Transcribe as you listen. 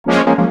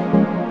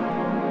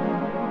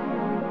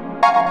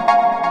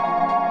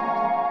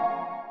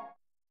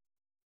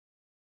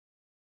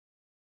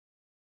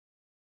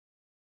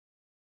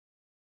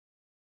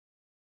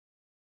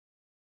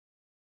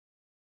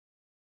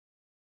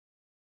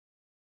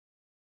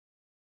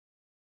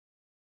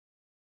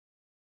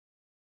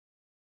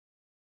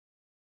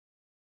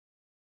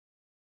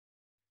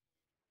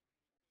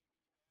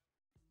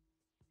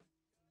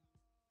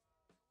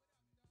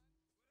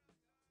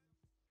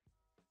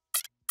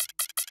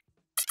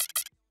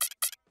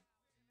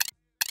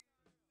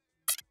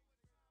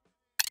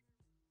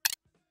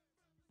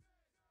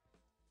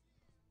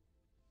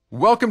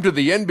Welcome to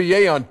the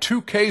NBA on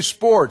 2K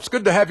Sports.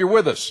 Good to have you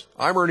with us.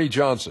 I'm Ernie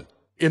Johnson.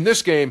 In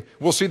this game,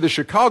 we'll see the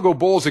Chicago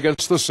Bulls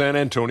against the San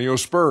Antonio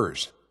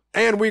Spurs.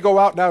 And we go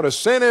out now to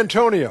San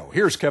Antonio.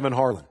 Here's Kevin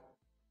Harlan.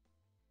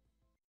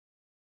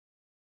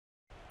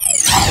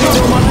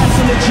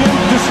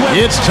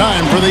 It's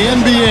time for the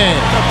NBA,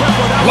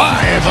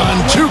 live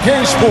on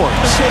 2K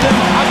Sports.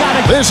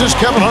 This is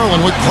Kevin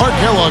Harlan with Clark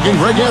Kellogg and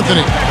Greg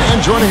Anthony. And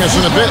joining us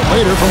in a bit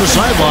later from the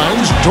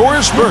sidelines,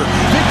 Doris Burke.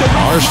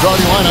 Our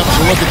starting lineup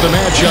to look at the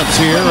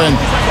matchups here and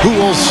who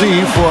we'll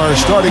see for our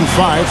starting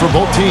five for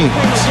both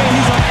teams.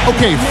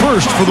 Okay,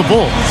 first for the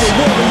Bulls,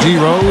 D.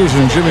 Rose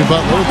and Jimmy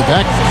Butler at the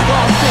back.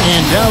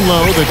 And down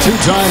low, the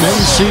two-time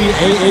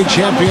NCAA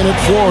champion at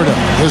Florida,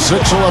 the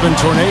 6'11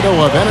 tornado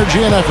of energy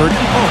and effort.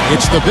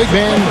 It's the big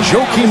man,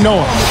 Joakim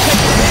Noah.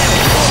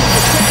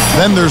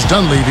 Then there's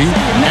Dunleavy,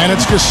 and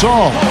it's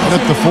Gasol at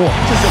the 4.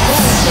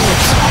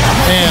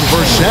 And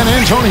for San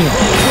Antonio,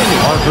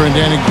 Parker and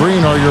Danny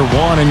Green are your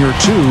 1 and your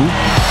 2.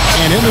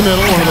 And in the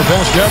middle, one of the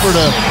best ever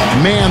to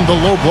man the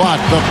low block,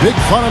 the big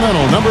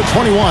fundamental, number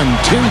 21,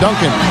 Tim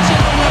Duncan.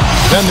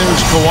 Then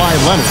there's Kawhi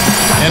Leonard,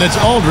 and it's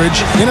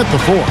Aldridge in at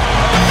the 4.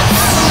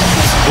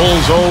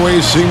 Bulls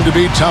always seem to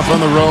be tough on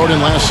the road,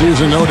 and last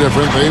season no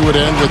different. They would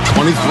end with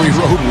 23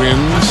 road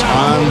wins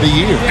on the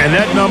year. And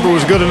that number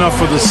was good enough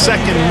for the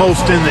second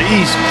most in the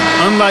East.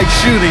 Unlike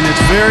shooting,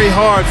 it's very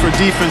hard for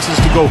defenses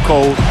to go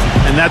cold,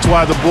 and that's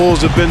why the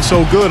Bulls have been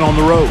so good on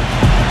the road.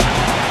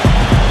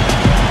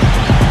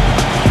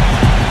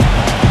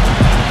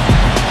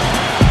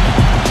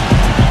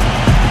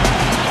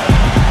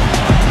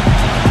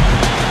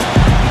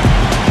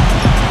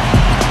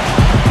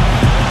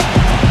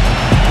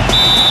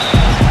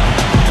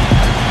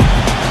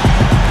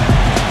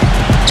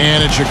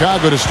 And it's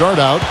Chicago to start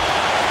out.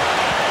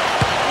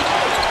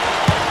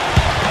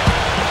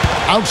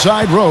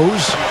 Outside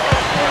Rose.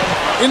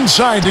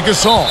 Inside to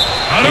Gasol.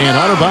 And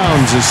out of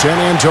bounds as San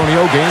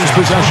Antonio gains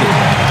possession.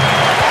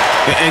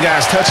 And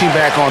guys, touching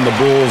back on the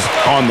Bulls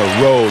on the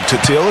road to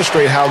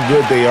illustrate how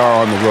good they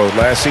are on the road.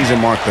 Last season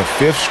marked the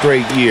 5th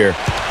straight year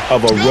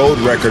of a road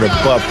record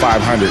above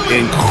 500.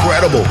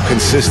 Incredible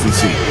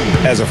consistency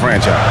as a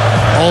franchise.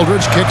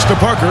 Aldridge kicks to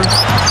Parker.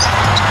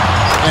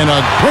 And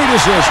a great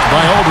assist by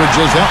Aldridge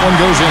as that one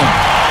goes in.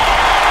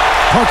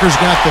 Parker's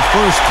got the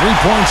first 3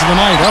 points of the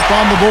night up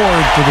on the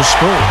board for the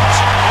Spurs.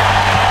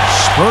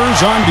 Spurs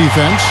on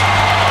defense.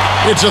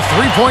 It's a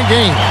 3-point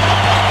game.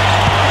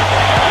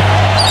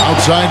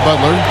 Outside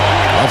Butler.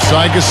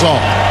 Offside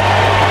Gasol.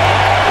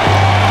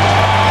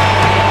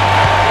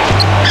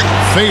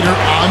 Fader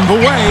on the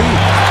way.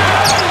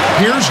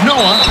 Here's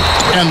Noah.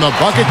 And the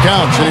bucket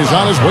counts, and he's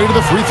on his way to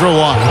the free throw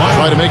line.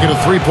 Try to make it a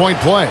 3-point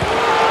play.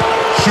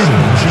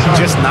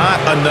 Just not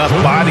enough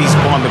bodies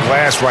on the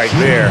glass right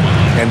there,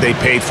 and they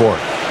paid for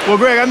it. Well,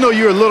 Greg, I know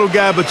you're a little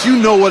guy, but you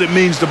know what it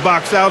means to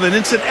box out, and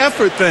it's an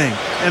effort thing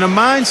and a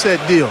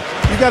mindset deal.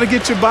 You got to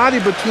get your body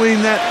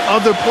between that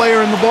other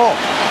player and the ball.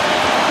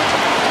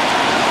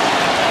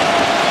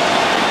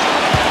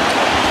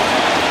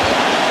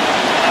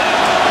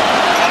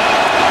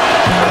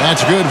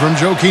 That's good from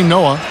Joakim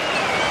Noah.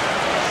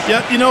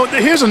 Yeah, you know,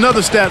 here's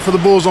another stat for the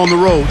Bulls on the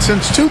road.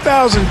 Since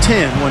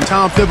 2010, when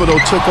Tom Thibodeau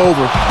took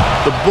over,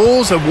 the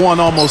Bulls have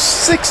won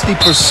almost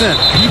 60%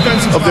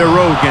 of their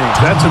road games.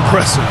 That's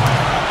impressive.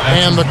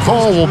 And the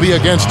call will be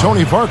against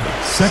Tony Parker.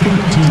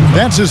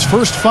 That's his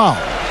first foul.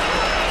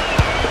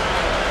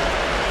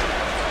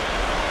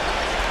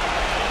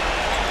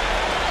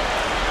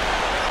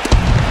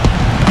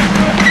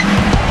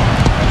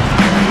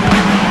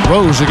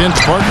 Rose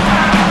against Parker.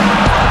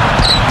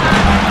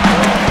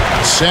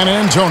 San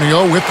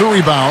Antonio with the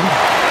rebound.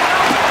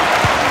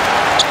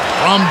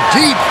 From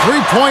deep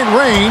three-point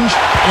range,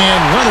 and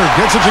Leonard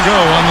gets it to go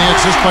on the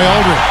assist by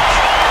Aldridge.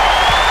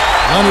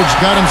 Leonard's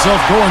got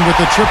himself going with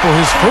the triple,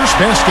 his first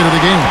basket of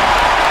the game.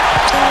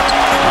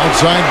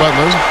 Outside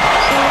Butler.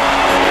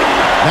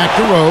 Back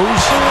to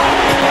Rose.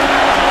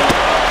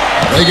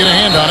 They get a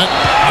hand on it,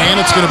 and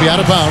it's going to be out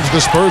of bounds.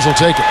 The Spurs will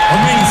take it.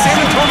 Remaining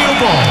San Antonio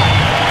ball.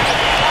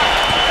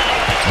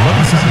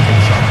 11 seconds on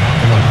the shot.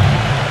 11.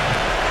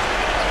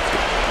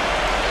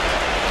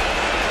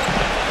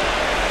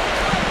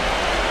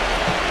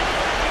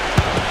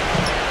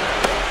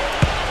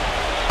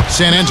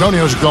 San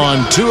Antonio's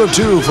gone 2 of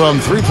 2 from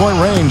three-point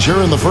range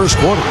here in the first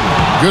quarter.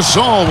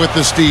 Gasol with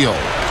the steal.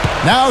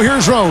 Now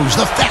here's Rose,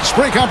 the fast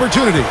break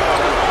opportunity.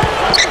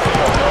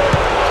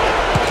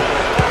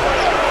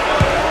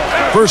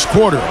 First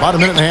quarter, about a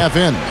minute and a half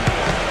in.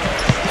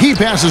 He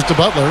passes to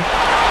Butler.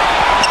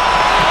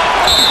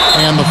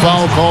 And the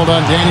foul called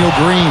on Daniel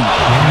Green.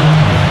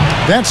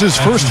 That's his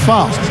first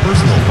foul.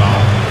 Personal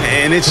foul.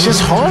 And it's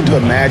just hard to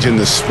imagine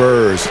the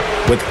Spurs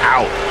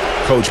without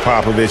Coach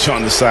Popovich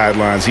on the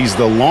sidelines. He's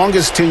the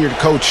longest tenured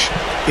coach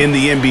in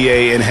the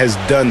NBA and has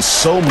done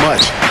so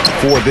much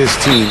for this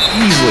team.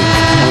 Easily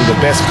one of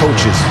the best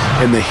coaches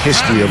in the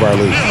history of our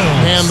league.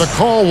 And the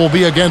call will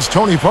be against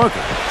Tony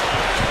Parker.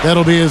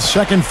 That'll be his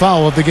second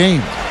foul of the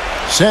game.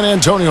 San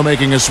Antonio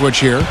making a switch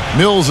here.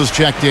 Mills is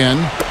checked in.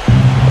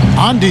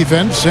 On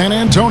defense, San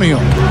Antonio.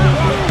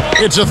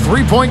 It's a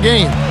three-point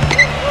game.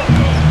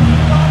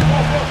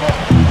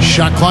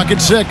 Shot clock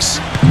at 6.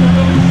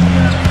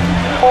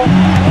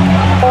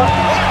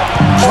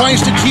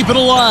 Tries to keep it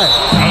alive.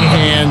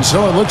 And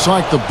so it looks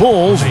like the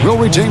Bulls will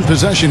retain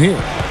possession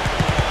here.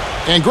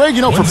 And Greg,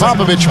 you know, for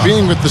Popovich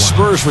being with the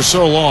Spurs for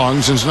so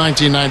long, since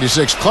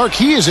 1996, Clark,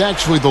 he is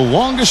actually the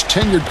longest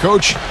tenured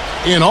coach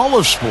in all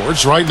of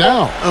sports right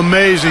now.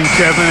 Amazing,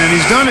 Kevin, and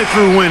he's done it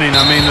through winning.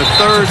 I mean, the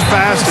third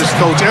fastest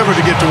coach ever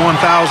to get to 1,000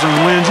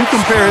 wins. You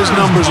compare his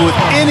numbers with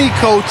any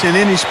coach in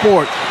any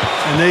sport,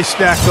 and they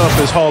stack up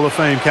as Hall of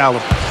Fame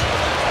caliber.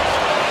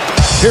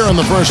 Here in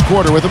the first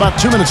quarter with about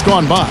 2 minutes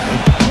gone by.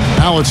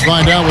 Now let's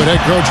find out what head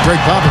coach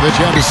Greg Popovich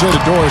had to say to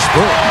Doris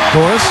Burke.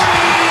 Doris?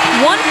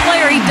 One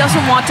player he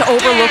doesn't want to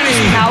overlook is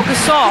Pau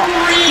Gasol.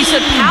 He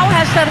said Pau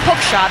has that hook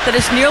shot that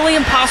is nearly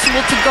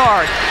impossible to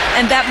guard,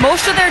 and that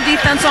most of their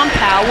defense on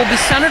Pau will be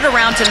centered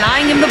around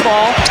denying him the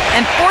ball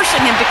and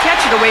forcing him to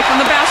catch it away from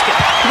the basket.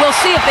 We'll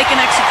see if they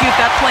can execute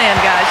that plan,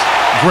 guys.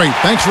 Great.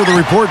 Thanks for the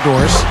report,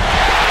 Doris.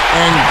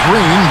 And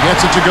Green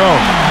gets it to go.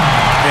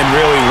 And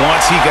really,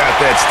 once he got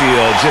that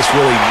steal, just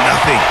really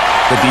nothing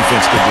the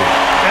defense could do.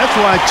 That's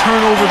why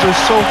turnovers are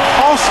so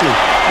costly,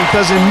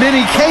 because in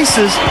many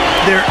cases,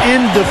 they're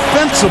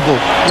indefensible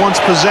once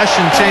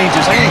possession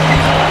changes hands.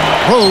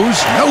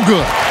 Rose, no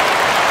good.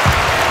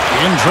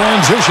 In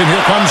transition,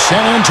 here comes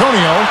San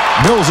Antonio.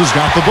 Mills has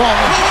got the ball.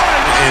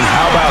 And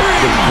how about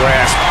the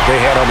grasp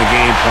they had on the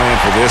game plan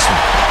for this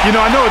one? You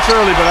know, I know it's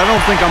early, but I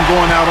don't think I'm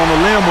going out on a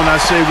limb when I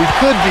say we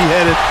could be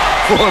headed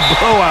for a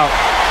blowout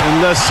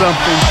unless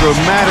something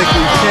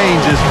dramatically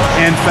changes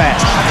and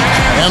fast.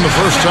 And the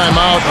first time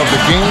out of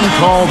the game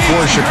called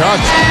for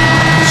Chicago.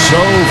 So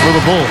for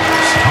the Bulls,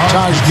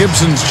 Taj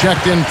Gibson's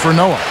checked in for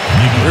Noah.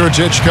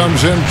 Mirotic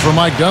comes in for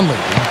Mike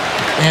Dunleavy.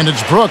 And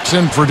it's Brooks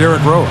in for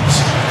Derrick Rose.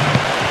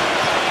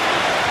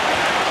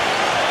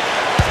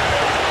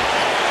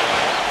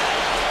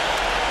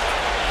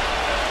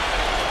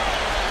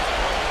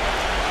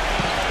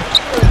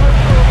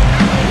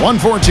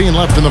 .114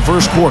 left in the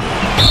first quarter.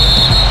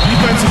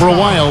 For a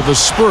while, the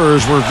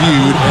Spurs were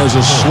viewed as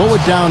a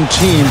slow-it-down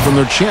team from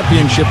their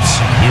championships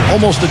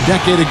almost a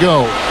decade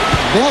ago.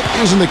 That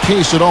isn't the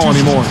case at all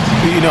anymore.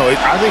 You know,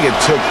 I think it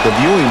took the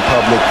viewing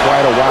public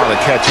quite a while to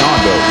catch on,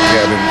 though,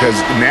 Kevin, because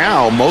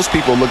now most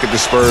people look at the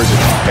Spurs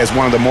as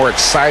one of the more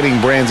exciting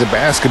brands of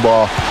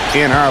basketball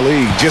in our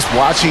league. Just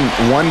watching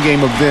one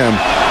game of them,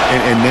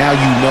 and now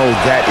you know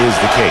that is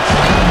the case.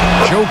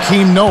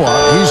 Joakim Noah,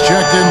 he's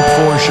checked in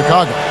for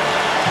Chicago.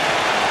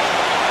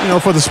 You know,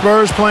 for the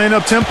Spurs playing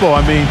up-tempo, I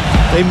mean,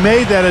 they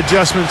made that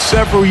adjustment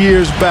several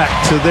years back,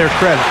 to their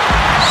credit.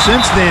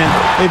 Since then,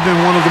 they've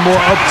been one of the more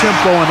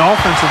up-tempo and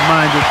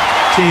offensive-minded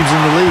teams in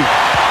the league.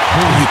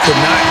 You could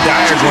not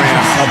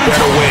diagram a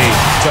better way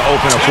to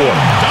open a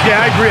quarter.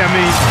 Yeah, I agree. I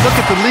mean, look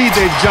at the lead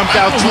they've jumped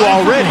out to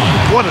already.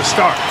 What a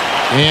start.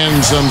 And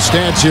some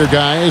stats here,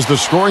 guys. The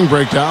scoring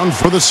breakdown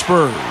for the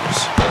Spurs.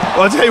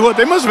 Well, I'll tell you what,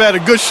 they must have had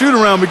a good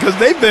shoot-around, because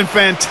they've been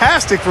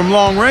fantastic from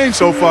long range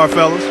so far,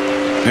 fellas.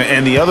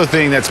 And the other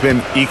thing that's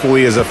been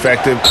equally as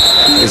effective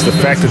is the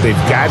fact that they've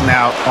gotten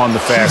out on the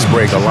fast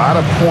break. A lot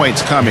of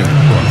points coming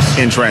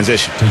in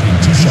transition.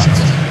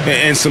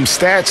 And some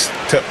stats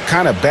to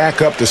kind of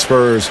back up the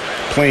Spurs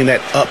playing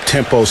that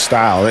up-tempo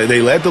style.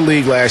 They led the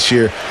league last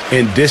year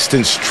in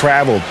distance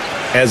traveled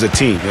as a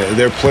team.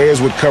 Their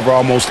players would cover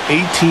almost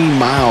 18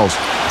 miles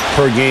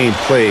per game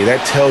played.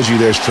 That tells you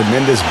there's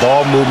tremendous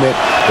ball movement,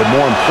 but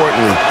more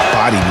importantly,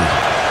 body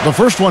movement. The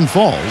first one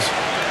falls.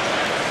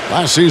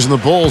 Last season, the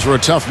Bulls were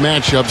a tough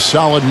matchup,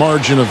 solid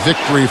margin of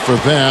victory for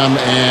them,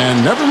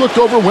 and never looked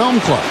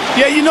overwhelmed, Clark.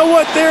 Yeah, you know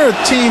what? They're a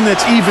team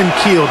that's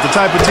even-keeled, the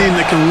type of team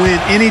that can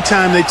win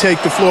anytime they take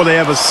the floor. They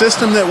have a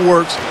system that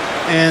works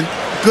and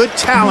good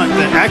talent,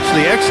 that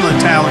actually excellent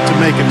talent to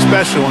make it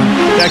special, and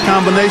that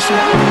combination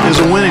is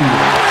a winning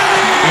one.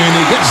 And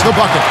he gets the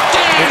bucket.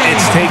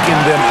 It's taken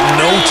them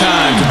no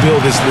time to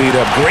build this lead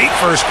up. Great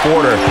first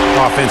quarter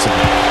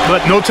offensively.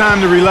 But no time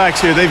to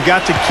relax here. They've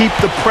got to keep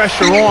the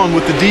pressure on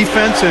with the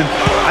defense, and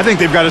I think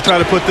they've got to try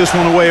to put this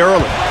one away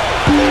early.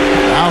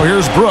 Now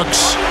here's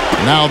Brooks.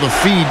 Now the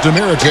feed to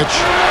Mirotic.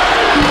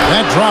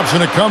 That drops,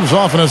 and it comes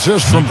off an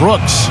assist from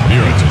Brooks.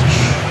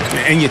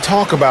 And you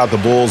talk about the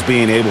Bulls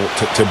being able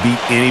to beat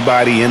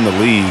anybody in the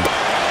league.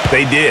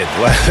 They did.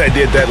 They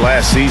did that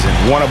last season.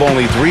 One of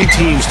only 3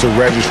 teams to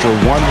register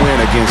one win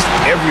against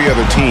every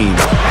other team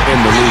in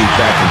the league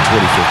back in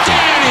 2015.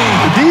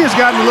 The D has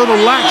gotten a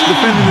little lax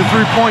defending the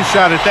three-point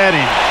shot at that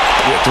end.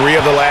 3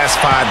 of the last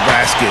 5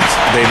 baskets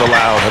they've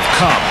allowed have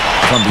come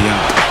from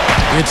beyond.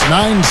 It's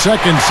 9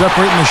 seconds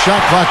separating the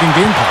shot clock and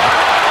game clock.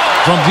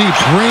 From deep,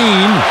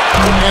 Green,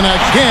 and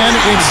again,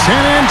 it's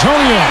San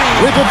Antonio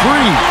with a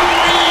 3.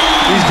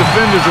 These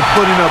defenders are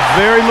putting up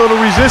very little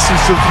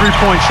resistance to the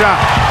three-point shot.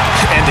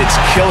 And it's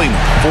killing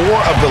 4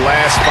 of the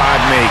last 5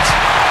 makes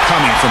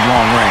coming from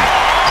long range.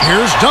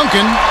 Here's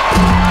Duncan.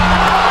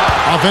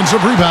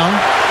 Offensive rebound.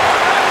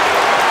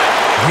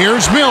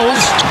 Here's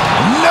Mills.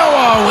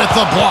 Noah with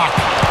the block.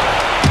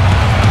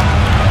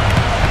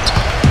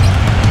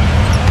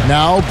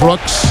 Now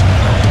Brooks.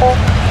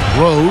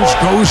 Rose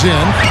goes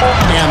in,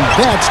 and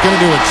that's going to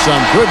do it.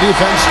 Some good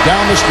defense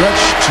down the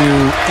stretch to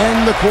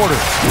end the quarter.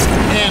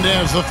 And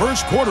as the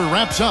first quarter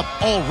wraps up,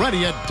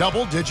 already a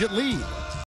double-digit lead.